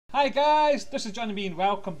Hi guys, this is Johnnyabee and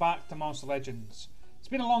welcome back to Monster Legends. It's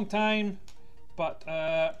been a long time, but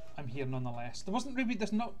I'm here nonetheless.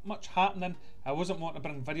 There's not much happening. I wasn't wanting to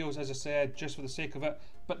bring videos, as I said, just for the sake of it,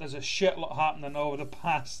 but there's a shit lot happening over the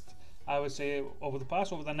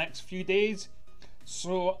next few days.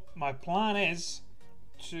 So my plan is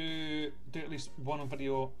to do at least one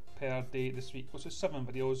video per day this week, which is 7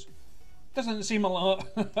 videos. Doesn't seem a lot,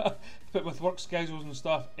 but with work schedules and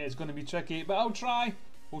stuff, it's going to be tricky, but I'll try.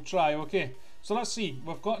 We'll try, okay. So let's see,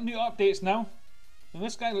 we've got new updates now. And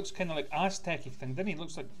this guy looks kind of like Aztec-y thing, doesn't he?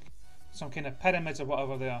 Looks like some kind of pyramids or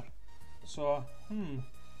whatever they are. So,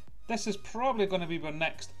 this is probably going to be our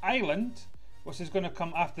next island, which is going to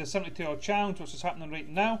come after the 72-hour challenge, which is happening right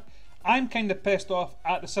now. I'm kind of pissed off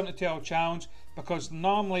at the 72-hour challenge because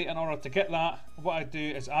normally in order to get that, what I do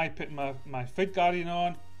is I put my food guardian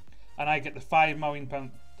on and I get the 5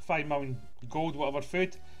 million gold, whatever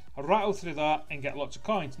food. I rattle through that and get lots of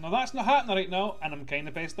coins. Now that's not happening right now and I'm kind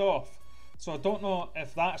of pissed off. So I don't know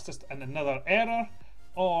if that's just another error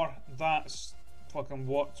or that's fucking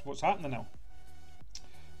what's happening now.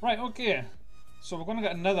 Right, okay. So we're going to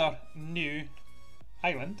get another new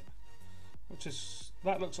island,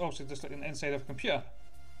 that looks also just like an inside of a computer.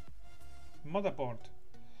 Motherboard.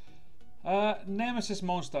 Nemesis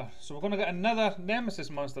monster. So we're going to get another Nemesis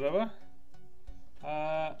monster over.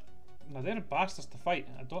 Now they're bastards to fight.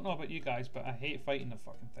 I don't know about you guys, but I hate fighting the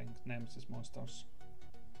fucking things, Nemesis monsters.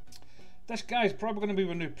 This guy's probably going to be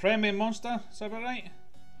our new premium monster, is that about right?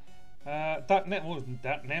 Dark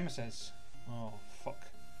Nemesis. Oh, fuck.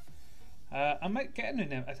 I might get a new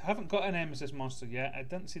Nemesis. I haven't got a Nemesis monster yet. I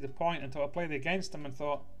didn't see the point until I played against him and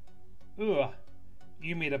thought, ugh,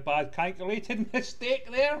 you made a bad calculated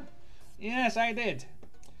mistake there. Yes, I did.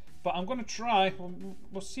 But I'm going to try.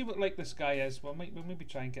 We'll see what like this guy is. We'll maybe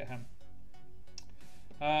try and get him.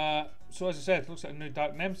 So as I said, it looks like a new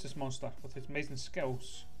Dark Nemesis monster with his amazing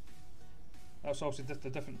skills. That's also just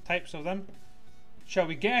the different types of them. Shall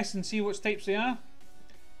we guess and see which types they are?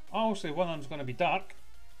 Obviously one of them's going to be dark.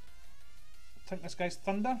 I think this guy's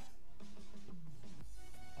thunder.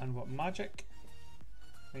 And what, magic?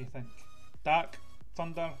 What do you think? Dark,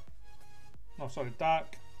 thunder. No, sorry,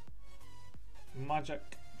 dark, magic,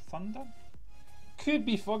 thunder. Could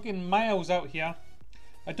be fucking miles out here.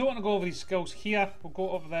 I don't want to go over these skills here. We'll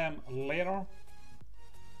go over them later.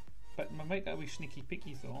 But we might get a wee sneaky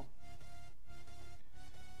peeky though.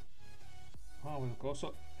 Oh, we'll go.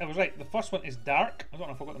 So it was right. The first one is dark. I don't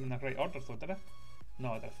know if I got them in the right order though, did I?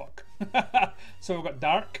 No, I did. Fuck. So we've got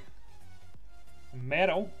dark,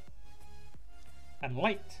 metal, and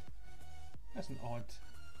light. That's an odd.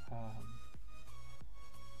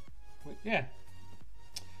 Yeah.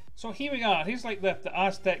 So here we are. He's like the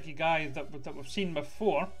Aztec-y guy that we've seen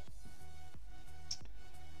before.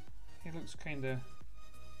 He looks kind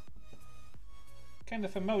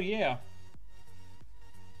of familiar.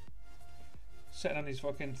 Sitting on his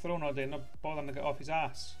fucking throne all day, not bothering to get off his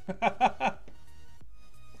ass.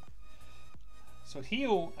 So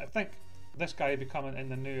I think this guy will be coming in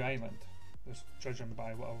the new island. Just judging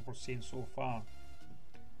by what we're seeing so far.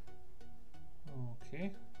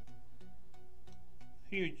 Okay.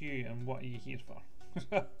 Who are you and what are you here for?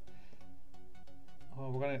 Oh,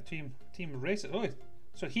 we're gonna team race it. Oh,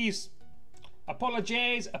 so he's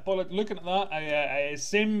apologize. Looking at that, I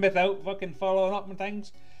assume without fucking following up and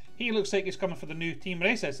things, he looks like he's coming for the new team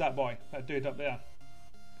races. That boy, that dude up there,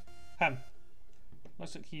 him.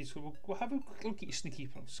 Looks like he's. We'll have a look at your sneaky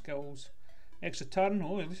skills. Extra turn.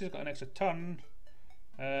 Oh, at least he's got an extra turn.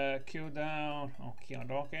 Cooldown. Okay,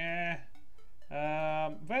 okay.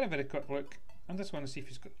 Very quick look. I just want to see if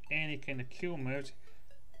he's got any kind of cool moves.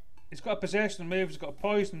 He's got a possession move, he's got a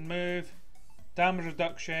poison move, damage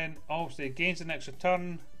reduction, obviously he gains an extra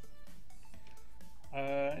turn.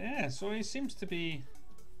 Yeah, so he seems to be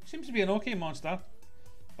an okay monster.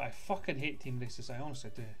 But I fucking hate team races, I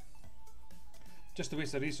honestly do. Just a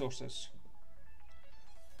waste of resources.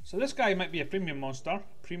 So this guy might be a premium monster.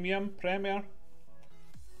 Premier.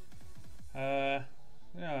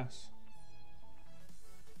 Yes.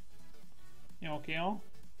 You know, okay,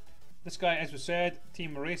 this guy, as we said,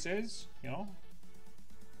 team races,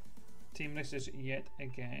 team races yet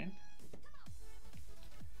again.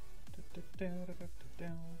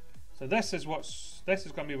 So this is going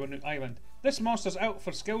to be our new island. This monster's out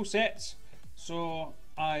for skill sets, so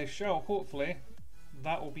I shall hopefully,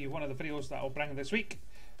 that will be one of the videos that I'll bring this week,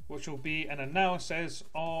 which will be an analysis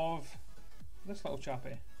of this little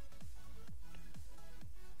chappie.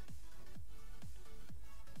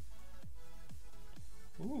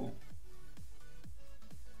 Ooh.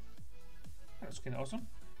 That's kind of awesome.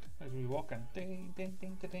 As we walk in. Ding, ding,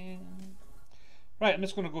 ding, ding, ding. Right, I'm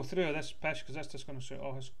just going to go through this fish because that's just going to suit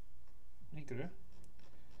all his. He grew.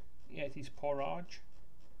 Eat his porridge.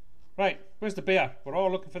 Right, where's the bear? We're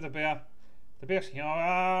all looking for the bear. The bear's here.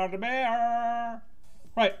 The bear!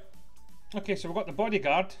 Right. Okay, so we've got the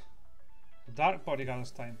bodyguard. The dark bodyguard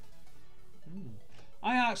this time.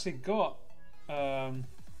 I actually got the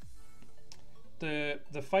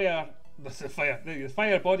fire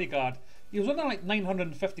bodyguard. He was only like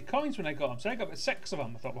 950 coins when I got him, so I got about 6 of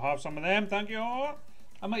them. I thought we'll have some of them, thank you.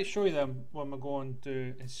 I might show you them when we go and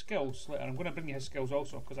do his skills later. I'm going to bring you his skills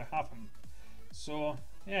also because I have them. So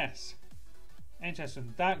yes,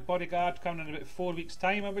 interesting. Dark bodyguard coming in about 4 weeks'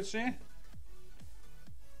 time, I would say.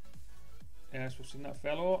 Yes, we've seen that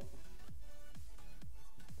fellow.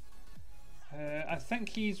 I think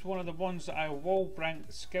he's one of the ones that I will bring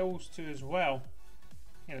skills to as well.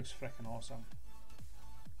 He looks freaking awesome.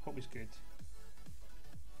 Hope he's good.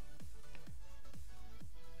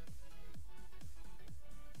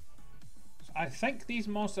 So I think these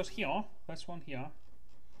monsters here, this one here,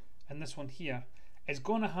 and this one here, is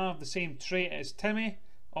going to have the same trait as Timmy.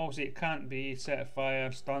 Obviously it can't be set of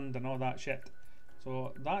fire, stunned and all that shit.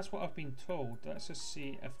 So that's what I've been told. Let's just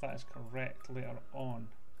see if that is correct later on.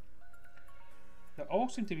 They all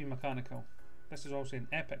seem to be mechanical. This is also an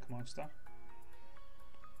epic monster.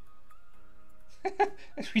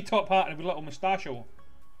 This wee top hat and a wee little mustachio.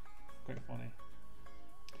 Quite funny.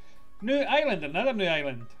 New island, another new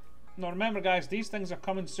island. Now remember guys, these things are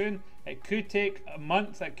coming soon. It could take a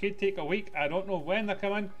month, it could take a week. I don't know when they're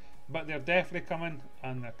coming, but they're definitely coming,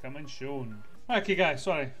 and they're coming soon. Okay guys,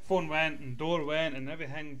 sorry, phone went and door went and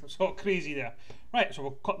everything was all crazy there. Right, so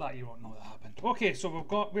we'll cut that, you won't know that happened. Okay, so we've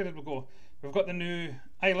got, where did we go? We've got the new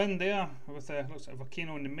island there with a, looks like a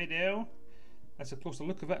volcano in the middle. That's a closer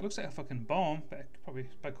look of it. It looks like a fucking bomb, but probably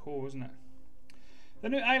a big hole, isn't it? The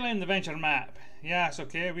new island adventure map. Yes,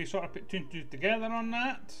 okay, we sort of put 2 and 2 together on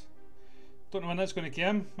that. Don't know when that's going to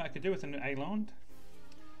come. What I could do with a new island.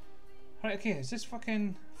 Right, okay, is this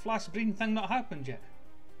fucking flash breeding thing not happened yet?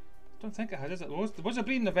 I don't think it has, is it? There was a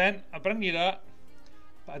breeding event, I'll bring you that.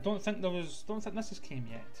 But I don't think this has came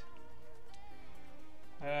yet.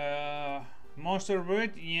 Monster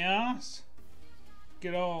Wood, yes.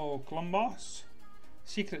 Good old Columbus.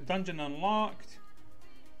 Secret dungeon unlocked.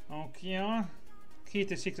 Okay. Key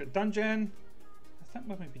to secret dungeon. I think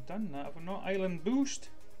we've maybe done that, have we not? Island boost.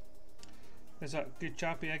 There's that good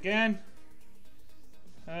chappy again.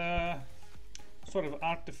 Sort of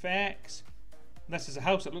artifacts. This is a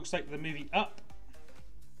house that looks like the movie Up.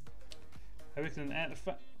 Awakening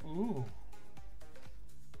artifact. Ooh.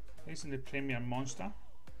 This is the premier monster.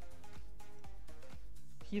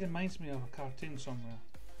 He reminds me of a cartoon somewhere.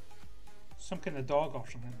 Some kind of dog or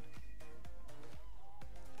something.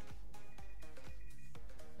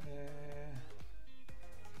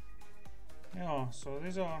 Yeah, so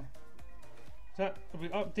these are. Are we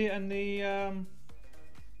updating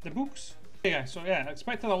the books? Yeah, so yeah, I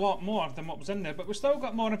expected a lot more than what was in there, but we've still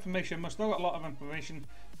got more information. We've still got a lot of information.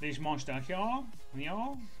 These monsters here,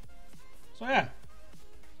 yeah. So yeah.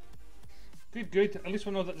 Good. At least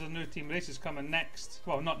we know that there's a new team races coming next.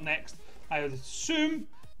 Well, not next. I would assume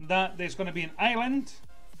that there's going to be an island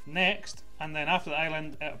next, and then after the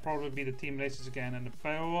island, it'll probably be the team races again, and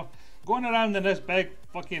the going around in this big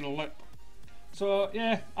fucking loop. So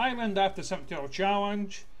yeah, island after 70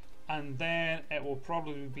 challenge, and then it will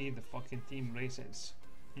probably be the fucking team races.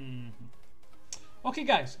 Okay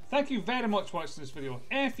guys, thank you very much for watching this video.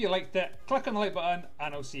 If you liked it, click on the like button,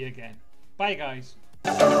 and I'll see you again. Bye guys.